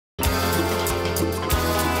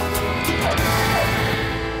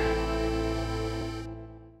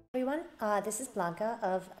everyone. This is Blanca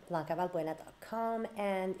of BlancaValbuena.com,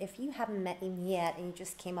 and if you haven't met me yet and you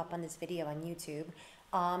just came up on this video on YouTube,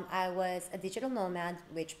 I was a digital nomad,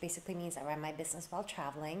 which basically means I ran my business while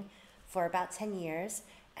traveling for about 10 years,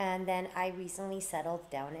 and then I recently settled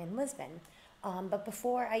down in Lisbon. But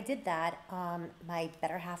before I did that, my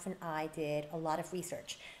better half and I did a lot of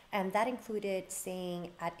research, and that included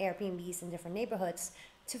staying at Airbnbs in different neighborhoods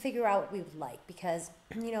to figure out what we would like, because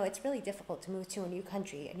it's really difficult to move to a new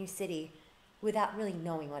country, a new city, without really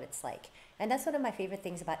knowing what it's like. And that's one of my favorite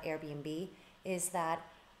things about Airbnb, is that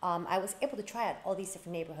I was able to try out all these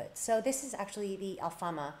different neighborhoods. So this is actually the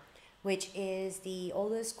Alfama, which is the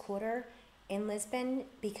oldest quarter in Lisbon,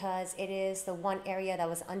 because it is the one area that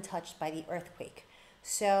was untouched by the earthquake.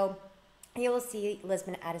 So you will see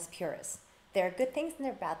Lisbon at its purest. There are good things and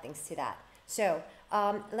there are bad things to that. So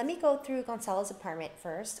let me go through Goncalo's apartment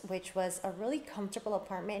first, which was a really comfortable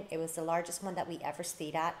apartment. It was the largest one that we ever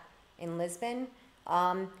stayed at in Lisbon.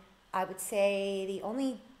 I would say the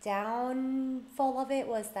only downfall of it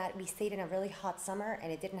was that we stayed in a really hot summer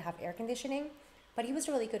and it didn't have air conditioning, but he was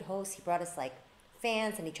a really good host. He brought us like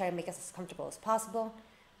fans and he tried to make us as comfortable as possible.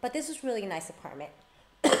 But this was really a nice apartment.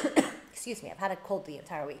 Excuse me, I've had a cold the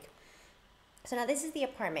entire week. So now this is the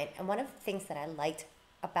apartment, and one of the things that I liked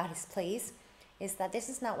about his place is that this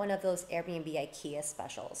is not one of those Airbnb IKEA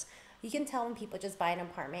specials. You can tell when people just buy an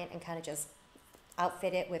apartment and kind of just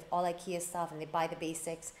outfit it with all IKEA stuff and they buy the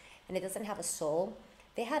basics and it doesn't have a soul.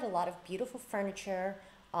 They had a lot of beautiful furniture.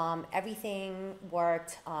 Everything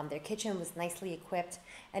worked. Their kitchen was nicely equipped,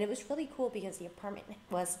 and it was really cool because the apartment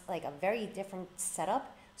was like a very different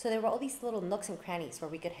setup. So there were all these little nooks and crannies where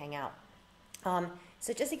we could hang out.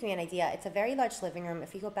 So just to give you an idea, it's a very large living room.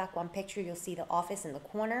 If you go back one picture, you'll see the office in the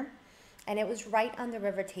corner. And it was right on the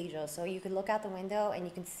River Tejo. So you could look out the window and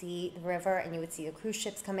you can see the river and you would see the cruise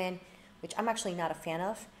ships come in, which I'm actually not a fan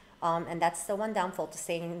of. And that's the one downfall to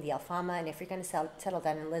staying in the Alfama. And if you're going to settle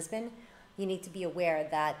down in Lisbon, you need to be aware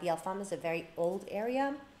that the Alfama is a very old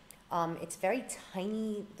area. It's very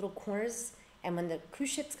tiny little corners. And when the cruise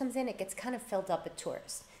ships comes in, it gets kind of filled up with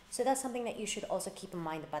tourists. So that's something that you should also keep in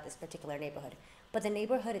mind about this particular neighborhood. But the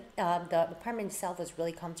neighborhood, the apartment itself was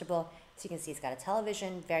really comfortable. So you can see it's got a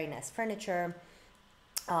television, very nice furniture.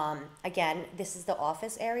 Again, this is the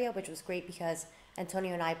office area, which was great because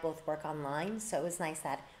Antonio and I both work online. So it was nice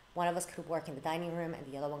that one of us could work in the dining room and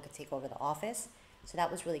the other one could take over the office. So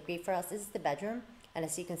that was really great for us. This is the bedroom. And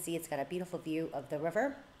as you can see, it's got a beautiful view of the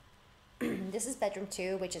river. This is bedroom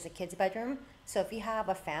 2, which is a kid's bedroom. So if you have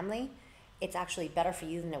a family, it's actually better for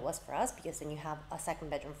you than it was for us, because then you have a second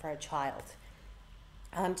bedroom for a child.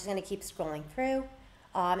 I'm just going to keep scrolling through.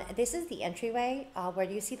 This is the entryway. Where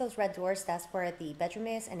you see those red doors, that's where the bedroom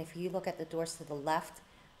is. And if you look at the doors to the left,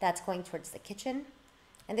 that's going towards the kitchen.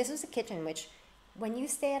 And this is the kitchen, which when you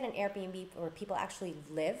stay at an Airbnb where people actually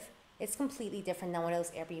live, it's completely different than one of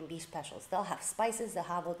those Airbnb specials. They'll have spices, they'll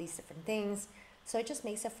have all these different things. So it just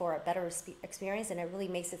makes it for a better experience, and it really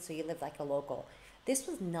makes it so you live like a local. This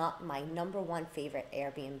was not my #1 favorite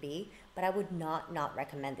Airbnb, but I would not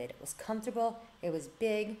recommend it. It was comfortable, it was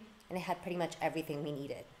big, and it had pretty much everything we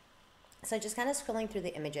needed. So just kind of scrolling through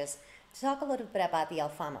the images to talk a little bit about the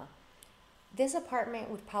Alfama. This apartment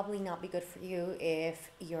would probably not be good for you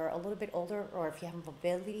if you're a little bit older or if you have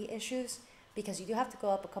mobility issues, because you do have to go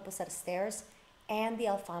up a couple set of stairs, and the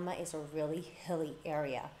Alfama is a really hilly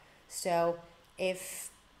area. So if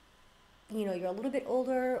you're a little bit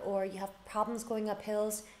older or you have problems going up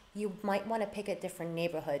hills, you might want to pick a different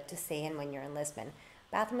neighborhood to stay in when you're in Lisbon.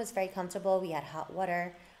 Bathroom was very comfortable. We had hot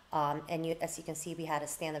water, and as you can see, we had a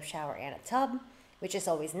stand-up shower and a tub, which is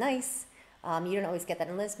always nice. You don't always get that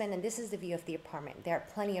in Lisbon. And this is the view of the apartment. There are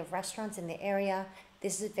plenty of restaurants in the area.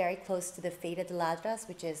 This is very close to the Feira de Ladras,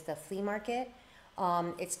 which is the flea market.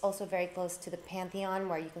 It's also very close to the Pantheon,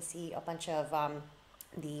 where you can see a bunch of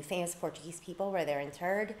the famous Portuguese people where they're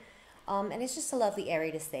interred. And it's just a lovely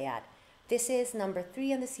area to stay at. This is number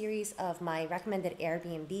 3 in the series of my recommended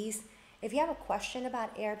Airbnbs. If you have a question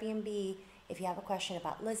about Airbnb, if you have a question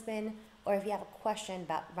about Lisbon, or if you have a question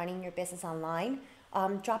about running your business online,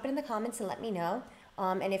 drop it in the comments and let me know.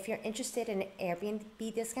 And if you're interested in an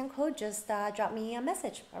Airbnb discount code, just drop me a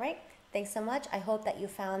message. All right? Thanks so much. I hope that you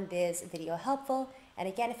found this video helpful. And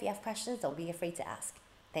again, if you have questions, don't be afraid to ask.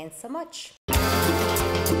 Thanks so much.